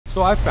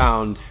So I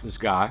found this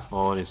guy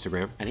on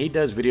Instagram, and he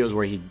does videos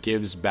where he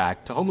gives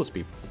back to homeless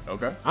people.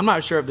 Okay. I'm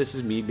not sure if this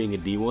is me being a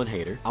D1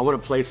 hater. I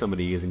want to play some of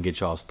these and get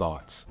y'all's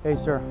thoughts. Hey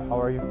sir, how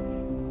are you?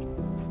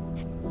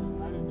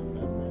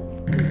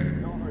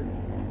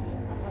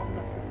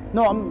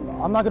 No,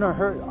 I'm not gonna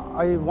hurt.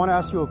 I want to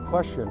ask you a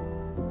question.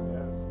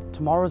 Yes.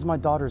 Tomorrow's my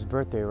daughter's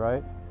birthday,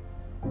 right?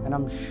 And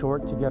I'm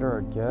short to get her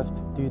a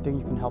gift. Do you think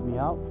you can help me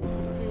out?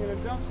 Looking at a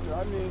dumpster,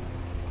 I mean,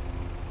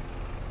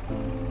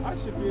 I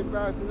should be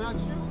embarrassing, not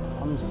you.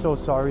 I'm so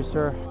sorry,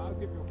 sir. I'll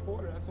give you a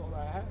quarter, that's all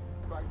I have.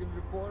 If I give you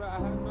the quarter, I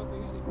have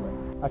nothing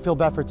anyway. I feel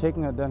bad for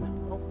taking it then.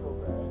 Don't feel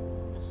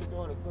bad. It's your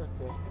daughter's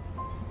birthday.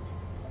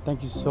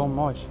 Thank you so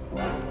much. I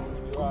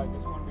just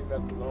want to be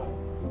left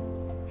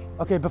alone.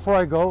 Okay, before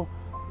I go,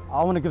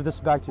 I want to give this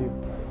back to you.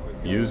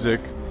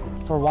 Music.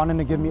 For wanting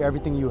to give me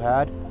everything you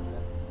had,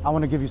 I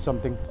want to give you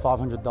something,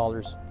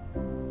 $500.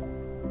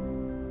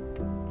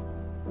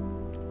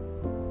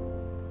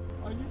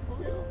 Are you for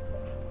real?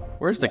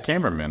 Where's the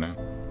cameraman at?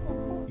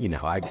 You know,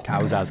 I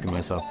was asking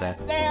myself that.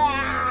 I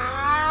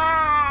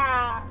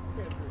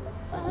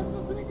have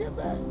nothing to get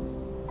back.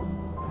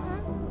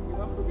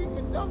 I'm looking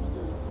at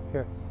dumpsters.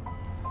 Here.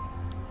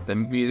 The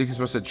music is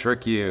supposed to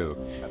trick you.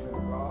 I've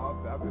been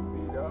robbed, I've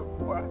been beat up.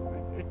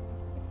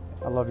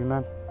 I love you,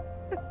 man.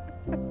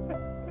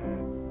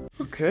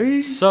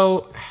 Okay.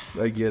 So,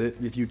 I get it.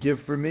 If you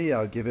give for me,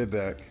 I'll give it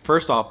back.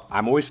 first off,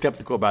 I'm always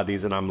skeptical about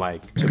these, and I'm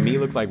like, to me,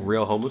 look like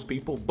real homeless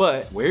people.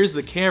 But where's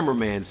the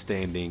cameraman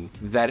standing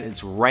that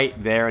it's right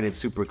there and it's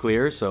super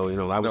clear? So, you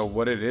know, that was. No,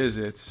 what it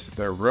is,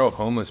 they're real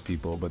homeless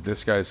people, but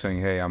this guy's saying,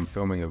 hey, I'm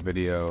filming a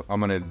video. I'm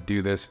gonna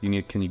do this. Can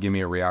you give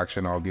me a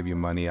reaction? I'll give you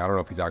money. I don't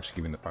know if he's actually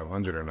giving the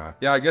 500 or not.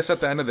 Yeah, I guess at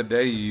the end of the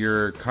day,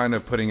 you're kind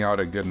of putting out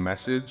a good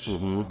message,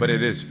 but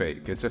it is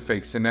fake. It's a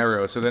fake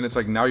scenario. So then it's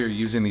like now you're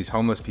using these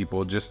homeless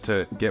people just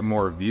to get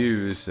more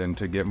views and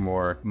to get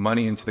more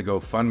money into the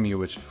GoFundMe,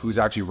 which who's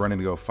actually running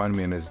the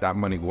GoFundMe, and is that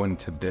money going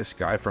to this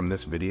guy from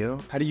this video?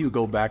 How do you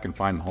go back and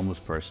find a homeless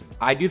person?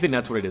 I do think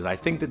that's what it is. I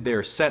think that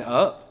they're set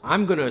up.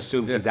 I'm gonna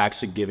assume he's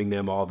actually giving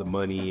them all the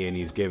money and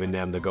he's giving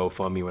them the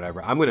GoFundMe,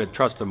 whatever. I'm gonna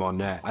trust him on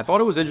that. I thought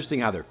it was interesting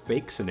how they're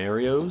fake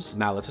scenarios.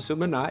 Now let's assume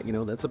they're not, you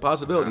know, that's a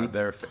possibility.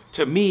 They're fake.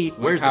 To me,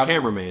 where's the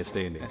cameraman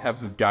standing?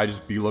 Have the guy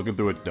just be looking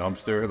through a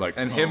dumpster, like,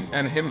 and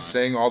him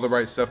saying all the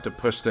right stuff to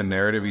push the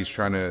narrative he's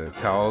trying to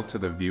tell to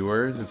the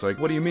viewers. It's like,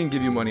 what do you mean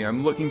give you money?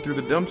 I'm looking through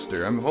the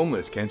dumpster. I'm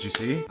homeless, can't you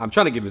see? I'm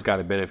trying to give this guy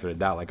the benefit of the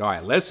doubt. Like, all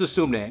right, let's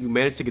assume that you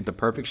managed to get the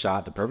perfect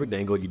shot, the perfect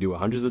angle. You do it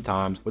hundreds of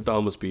times with the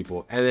homeless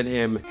people. And then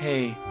him,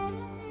 hey,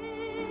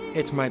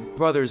 it's my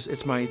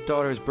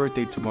daughter's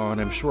birthday tomorrow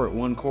and I'm short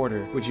one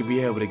quarter. Would you be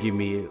able to give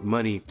me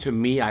money? To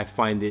me, I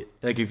find it,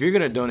 like, if you're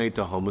gonna donate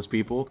to homeless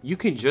people, you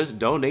can just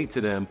donate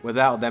to them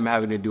without them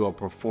having to do a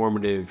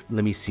performative,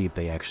 let me see if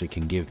they actually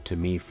can give to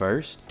me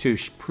first, to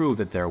prove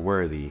that they're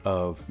worthy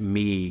of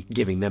me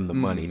giving them the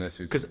money.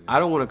 Because I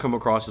don't wanna come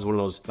across as one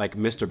of those, like,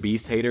 Mr.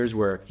 Beast haters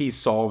where he's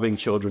solving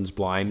children's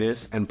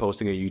blindness and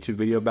posting a YouTube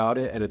video about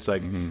it. And it's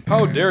like,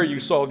 how dare you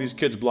solve these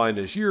kids'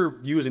 blindness? You're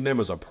using them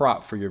as a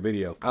prop for your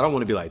video. I don't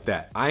wanna be like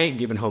that. I ain't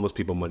giving homeless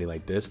people money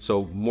like this,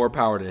 so more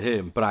power to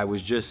him. But I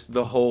was just,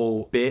 the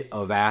whole bit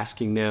of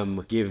asking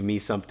them, give me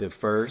something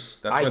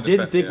first, I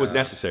didn't think was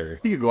necessary.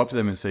 You could go up to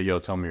them and say, yo,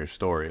 tell me your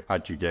story.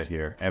 How'd you get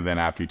here? And then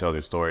after you tell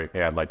their story,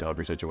 hey, I'd like to help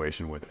your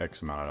situation with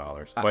X amount of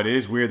dollars. But it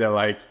is weird that,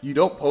 like, you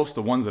don't post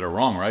the ones that are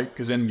wrong, right?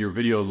 Because then your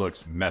video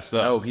looks messed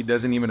up. No, he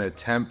doesn't even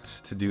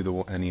attempt to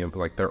do any of,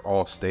 like, they're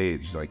all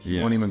staged. Like, he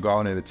won't even go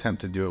out and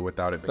attempt to do it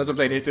without it. That's what I'm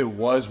saying. If it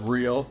was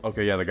real,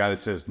 okay, yeah, the guy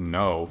that says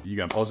no, you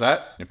gonna post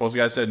that? You post the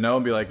guy that said no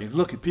and be like,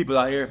 look at people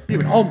out here,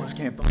 even homeless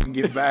can't fucking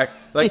give back.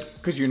 Like,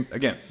 because you're,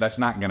 again, that's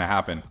not gonna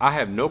happen. I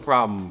have no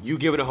problem you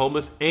giving to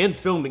homeless and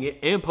filming it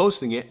and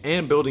posting it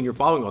and building your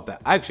following off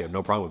that. I actually have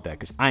no problem with that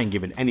because I ain't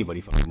giving anybody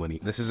fucking money.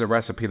 This is a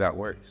recipe that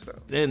works, though.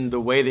 And the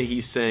way that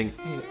he's saying,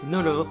 hey,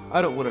 no,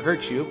 I don't want to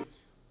hurt you.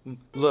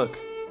 Look,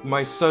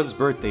 my son's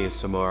birthday is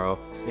tomorrow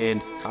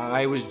and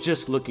I was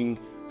just looking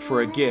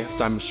for a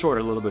gift. I'm short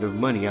a little bit of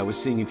money. I was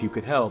seeing if you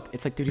could help.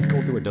 It's like, dude, he's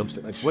going through a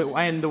dumpster. Like,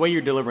 and the way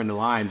you're delivering the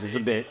lines is a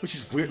bit, which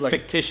is weird, like,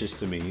 fictitious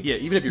to me. Yeah,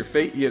 even if you're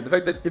fake, yeah, the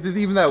fact that if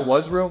even that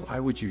was real, why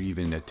would you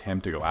even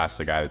attempt to go ask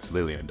the guy that's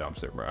literally in a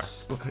dumpster, bro?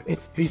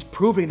 He's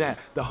proving that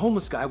the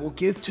homeless guy will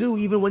give too,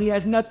 even when he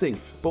has nothing.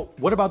 But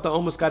what about the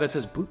homeless guy that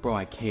says, bro,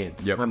 I can't.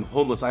 Yep. I'm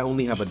homeless. I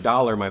only have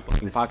 $1 in my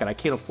fucking pocket. I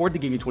can't afford to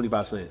give you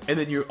 25 cents. And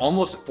then you're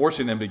almost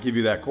forcing them to give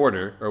you that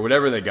quarter or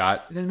whatever they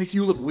got. And then it makes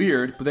you look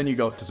weird. But then you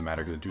go, it doesn't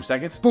matter because in 2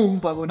 seconds,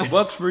 boom,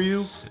 $500 for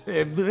you.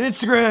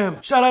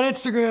 Instagram, shout out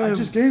Instagram. I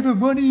just gave him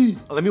money.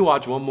 Let me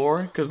watch one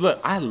more. Cause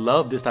look, I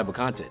love this type of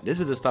content. This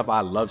is the stuff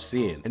I love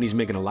seeing. And he's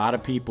making a lot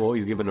of people,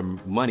 he's giving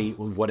them money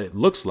with what it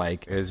looks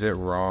like. Is it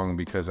wrong?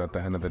 Because at the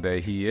end of the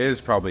day, he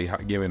is probably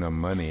giving them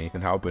money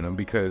and helping them,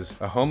 because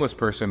a homeless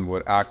person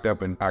would act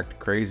up and act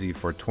crazy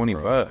for 20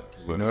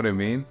 bucks. You know what I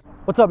mean?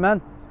 What's up, man?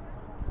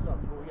 What's up?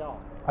 Who y'all?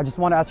 I just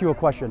want to ask you a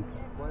question.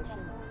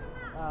 Question?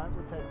 All right,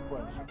 we'll take a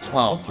question.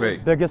 Oh,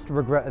 great. Biggest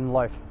regret in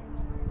life?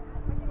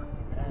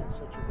 Man,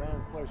 such a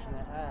random question to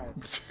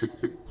ask.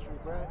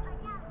 Regret?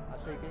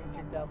 I say getting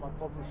kicked out out my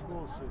public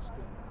school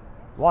system.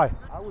 Why?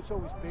 I was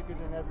always bigger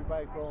than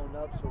everybody growing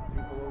up, so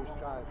people always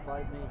try to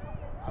fight me.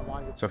 I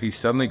wanted So he's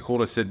suddenly cool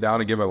to sit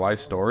down and give a life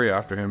story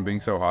after him being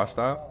so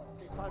hostile?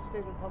 If I stayed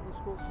in the public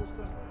school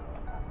system,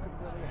 I could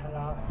really had an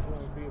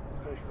opportunity to be a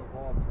professional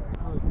ball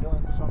player. Could have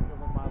done something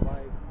with my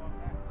life.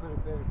 Could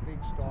have been a big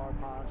star,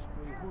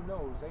 possibly. Who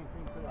knows?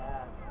 Anything could have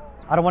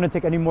happened. I don't want to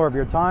take any more of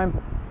your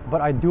time,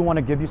 but I do want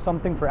to give you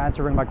something for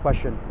answering my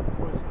question.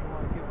 What is it you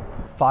want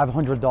to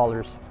give me?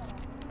 $500.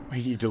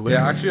 He delivers.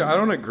 Yeah, actually, I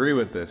don't agree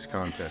with this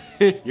content.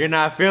 You're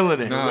not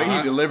feeling it. No, The way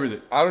he delivers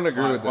it. I don't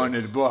agree with this.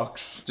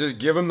 $500. Just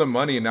give them the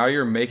money. Now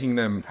you're making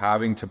them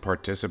having to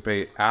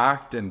participate,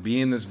 act, and be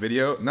in this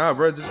video. Nah,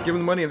 bro, just give them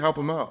the money and help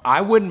them out.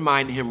 I wouldn't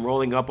mind him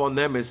rolling up on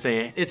them and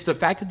saying, it's the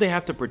fact that they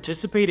have to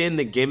participate in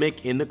the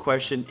gimmick, in the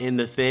question, in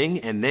the thing,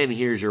 and then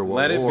here's your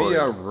reward. Let it be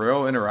a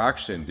real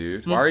interaction,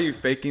 dude. Why are you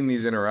faking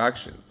these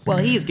interactions? Well,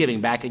 he's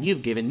giving back and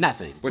you've given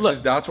nothing.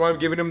 That's why I'm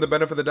giving him the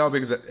benefit of the doubt,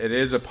 because it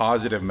is a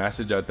positive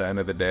message at the end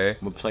of the day. I'm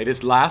gonna play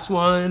this last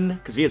one,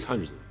 because he has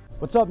hundreds.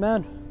 What's up,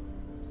 man?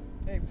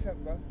 Hey, what's up,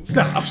 bro?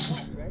 Stop.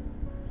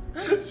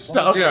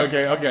 Stop.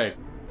 Okay.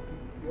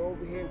 You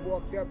over here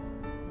walked up,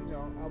 you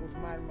know, I was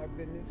minding my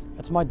business.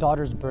 It's my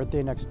daughter's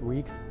birthday next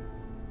week,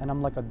 and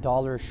I'm like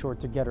 $1 short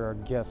to get her a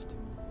gift.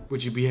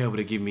 Would you be able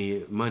to give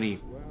me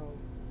money? Well,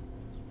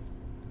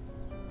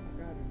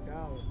 I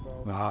got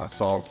 $1, bro. Ah,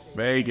 it's all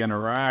fake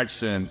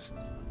interactions.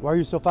 Why are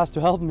you so fast to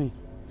help me?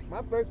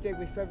 My birthday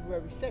was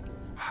February 2nd.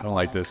 I don't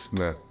like this.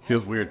 Yeah.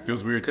 Feels weird.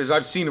 Because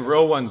I've seen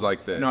real ones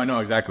like this. No, I know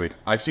exactly.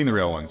 I've seen the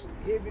real ones.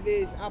 Here it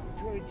is,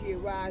 opportunity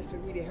arise for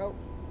me to help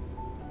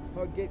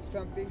her get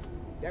something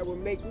that would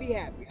make me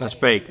happy. That's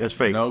fake. That's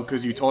fake. No,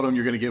 because you told him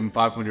you're gonna give him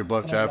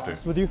 $500 after.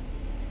 With you?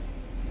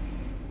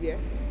 Yeah,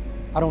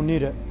 I don't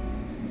need it.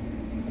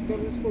 I thought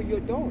it was for your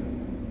daughter.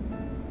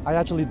 I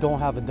actually don't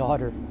have a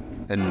daughter.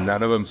 And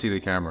none of them see the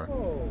camera.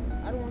 Oh,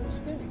 I don't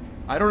understand.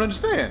 I don't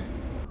understand.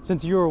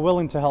 Since you were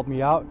willing to help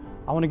me out,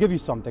 I want to give you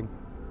something.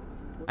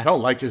 I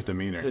don't like his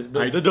demeanor. The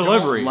I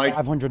delivery. don't like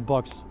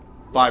 $500.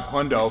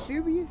 500.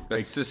 Serious?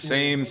 It's the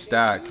same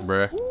stack,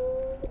 bruh.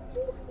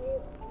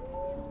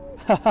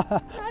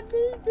 I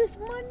need this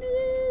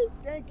money.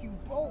 Thank you,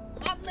 bro.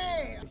 My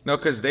man. No,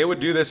 because they would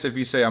do this if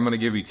you say, I'm going to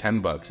give you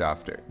 $10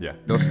 after. Yeah.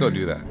 They'll still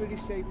do that. Really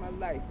saved my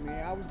life,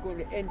 man. I was going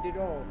to end it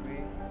all,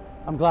 man.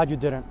 I'm glad you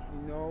didn't.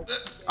 You know?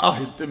 Oh,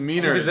 his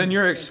demeanor. Because then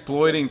you're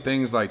exploiting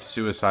things like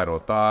suicidal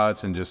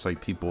thoughts and just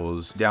like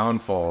people's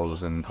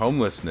downfalls and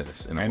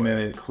homelessness. In a And way. then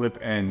it clip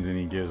ends and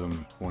he gives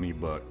him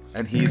 $20.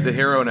 And he's the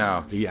hero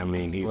now. Yeah, I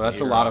mean, he's Well, that's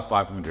a lot of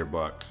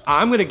 $500.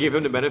 I'm gonna give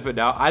him the benefit of the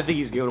doubt. I think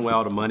he's giving away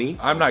all the money.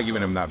 I'm not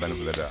giving him that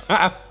benefit of the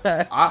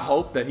doubt. I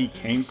hope that he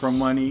came from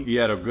money, he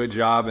had a good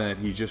job, and that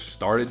he just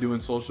started doing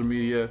social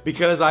media.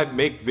 Because I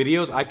make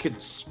videos, I could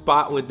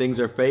spot when things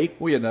are fake.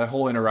 Well, yeah, that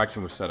whole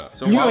interaction was set up.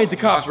 So You why- ain't the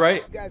cops,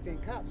 right? You guys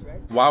ain't cops, right?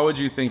 Why would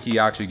you think he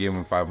actually gave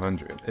him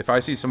 500? If I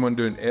see someone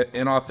doing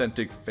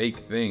inauthentic fake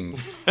things,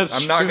 That's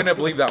I'm not true. going to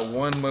believe that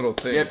one little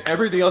thing. if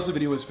everything else in the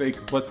video was fake,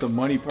 but the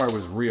money part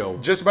was real.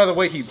 Just by the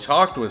way he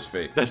talked was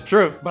fake. That's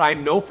true. But I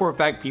know for a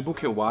fact people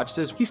can watch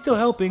this. He's still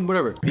helping,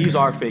 whatever. These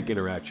are fake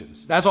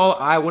interactions. That's all.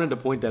 I wanted to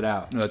point that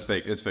out. No, that's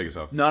fake. It's fake as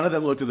hell. None of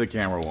them looked at the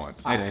camera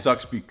once. It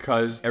sucks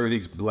because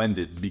everything's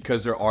blended.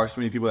 Because there are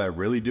so many people that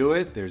really do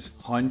it. There's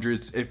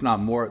hundreds, if not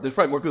more. There's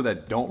probably more people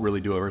that don't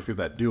really do it versus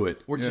people that do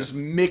it. We're just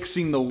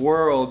mixing the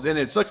worlds. And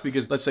it sucks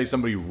because let's say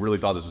somebody really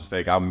thought this was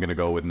fake. I'm going to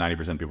go with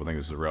 90% of people think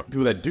this is real.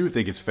 People that do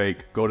think it's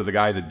fake go to the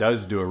guy that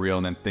does do it real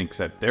and then thinks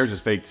that theirs is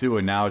fake too.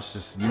 And now it's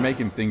just, you're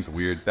making things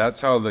weird.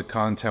 That's how the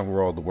content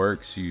world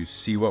works. You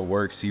see what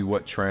works, see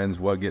what trends,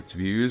 what gets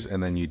views,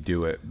 and then you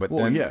do it. But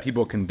Well, then yeah.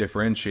 people can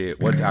differentiate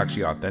what's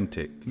actually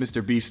authentic.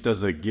 Mr. Beast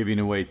does a giving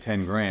away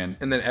 10 grand.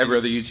 And then every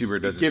other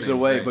YouTuber does the Gives it same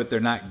away, thing. but they're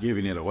not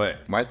giving it away.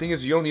 My thing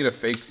is, you don't need a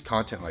fake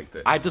content like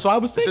this. That's what I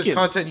was This thinking. is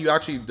content you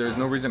actually, there's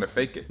no reason to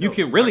fake it. You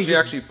can really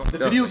actually just- fucked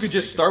The up. video could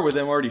just start with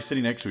them already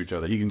sitting next to each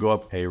other. You can go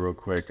up, hey, real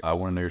quick, I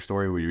want to know your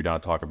story. Will you down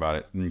to talk about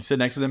it? And you sit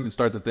next to them and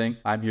start the thing.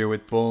 I'm here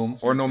with boom.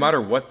 Or no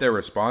matter what their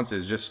response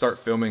is, just start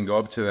filming, go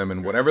up to them,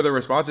 and whatever their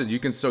response is, you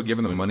can still give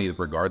them the money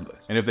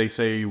regardless. And if they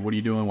say, what are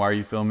you doing? Why are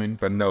you filming?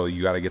 But no,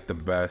 you gotta get the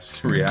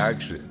best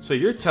reaction. So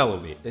you're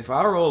telling me if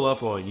I roll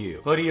up on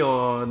you, hoodie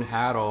on,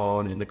 hat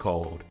on, in the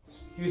cold.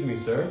 Excuse me,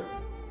 sir.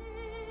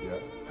 Yeah.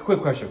 A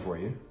quick question for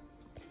you.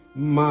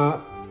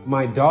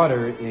 My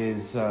daughter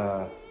is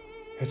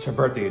it's her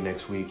birthday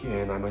next week,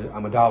 and I'm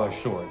 $1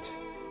 short.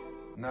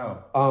 No.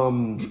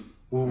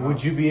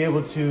 Would you be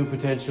able to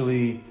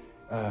potentially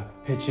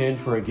pitch in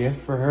for a gift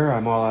for her?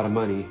 I'm all out of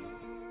money.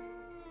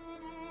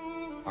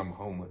 I'm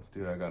homeless,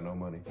 dude. I got no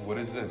money. What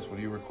is this? What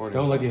are you recording?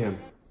 Don't look at him.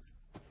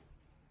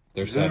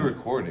 This is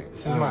recording.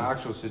 This is my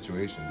actual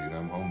situation, dude.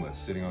 I'm homeless,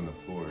 sitting on the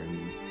floor,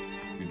 and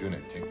you're doing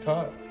a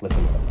TikTok?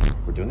 Listen,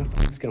 we're doing a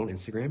fucking skit on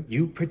Instagram.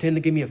 You pretend to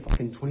give me a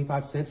fucking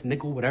 25 cents,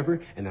 nickel, whatever,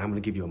 and then I'm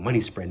gonna give you a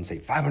money spread and say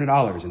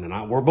 $500, and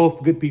then we're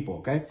both good people,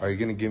 okay? Are you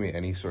gonna give me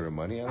any sort of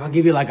money? I'll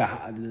give you like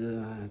a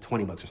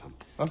 $20 or something.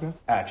 Okay.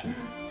 Action.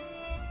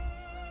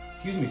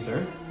 Excuse me,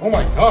 sir. Oh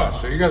my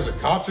gosh, are you guys the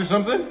cops or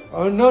something?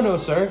 Oh, no,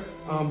 sir.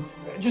 I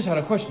just had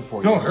a question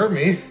for you. Don't hurt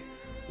me.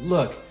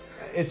 Look,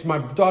 it's my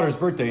daughter's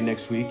birthday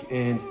next week,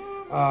 and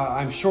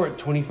I'm short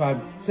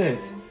 25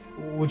 cents.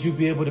 Would you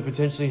be able to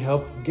potentially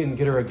help get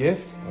her a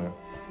gift?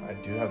 I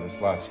do have this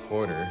last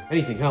quarter.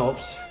 Anything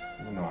helps.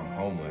 You know, I'm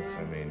homeless.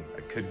 I mean,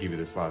 I could give you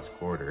this last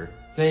quarter.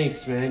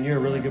 Thanks, man. You're a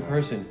really good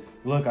person.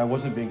 Look, I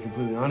wasn't being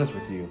completely honest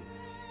with you.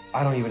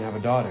 I don't even have a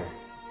daughter.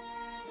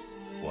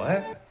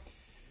 What?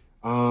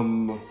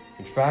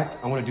 In fact,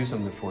 I want to do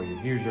something for you.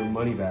 Here's your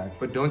money back.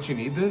 But don't you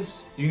need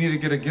this? You need to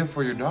get a gift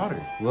for your daughter.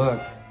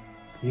 Look,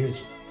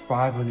 here's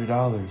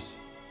 $500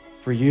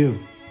 for you,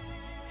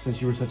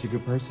 since you were such a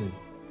good person.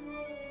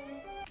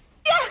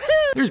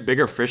 There's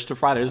bigger fish to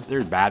fry.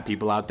 There's bad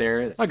people out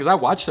there. Like, cause I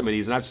watched some of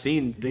these and I've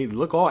seen they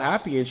look all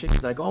happy and shit.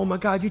 He's like, oh my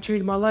God, you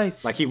changed my life.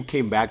 Like he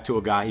came back to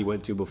a guy he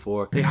went to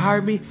before. They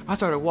hired me. I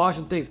started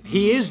washing things.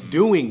 He is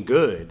doing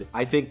good.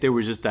 I think there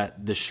was just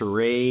the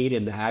charade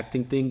and the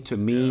acting thing to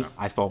me,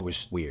 I thought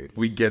was weird.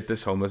 We get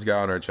this homeless guy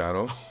on our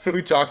channel.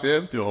 We talked to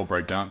him. Do a whole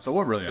breakdown. So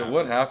what really So happened?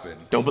 what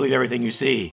happened? Don't believe everything you see.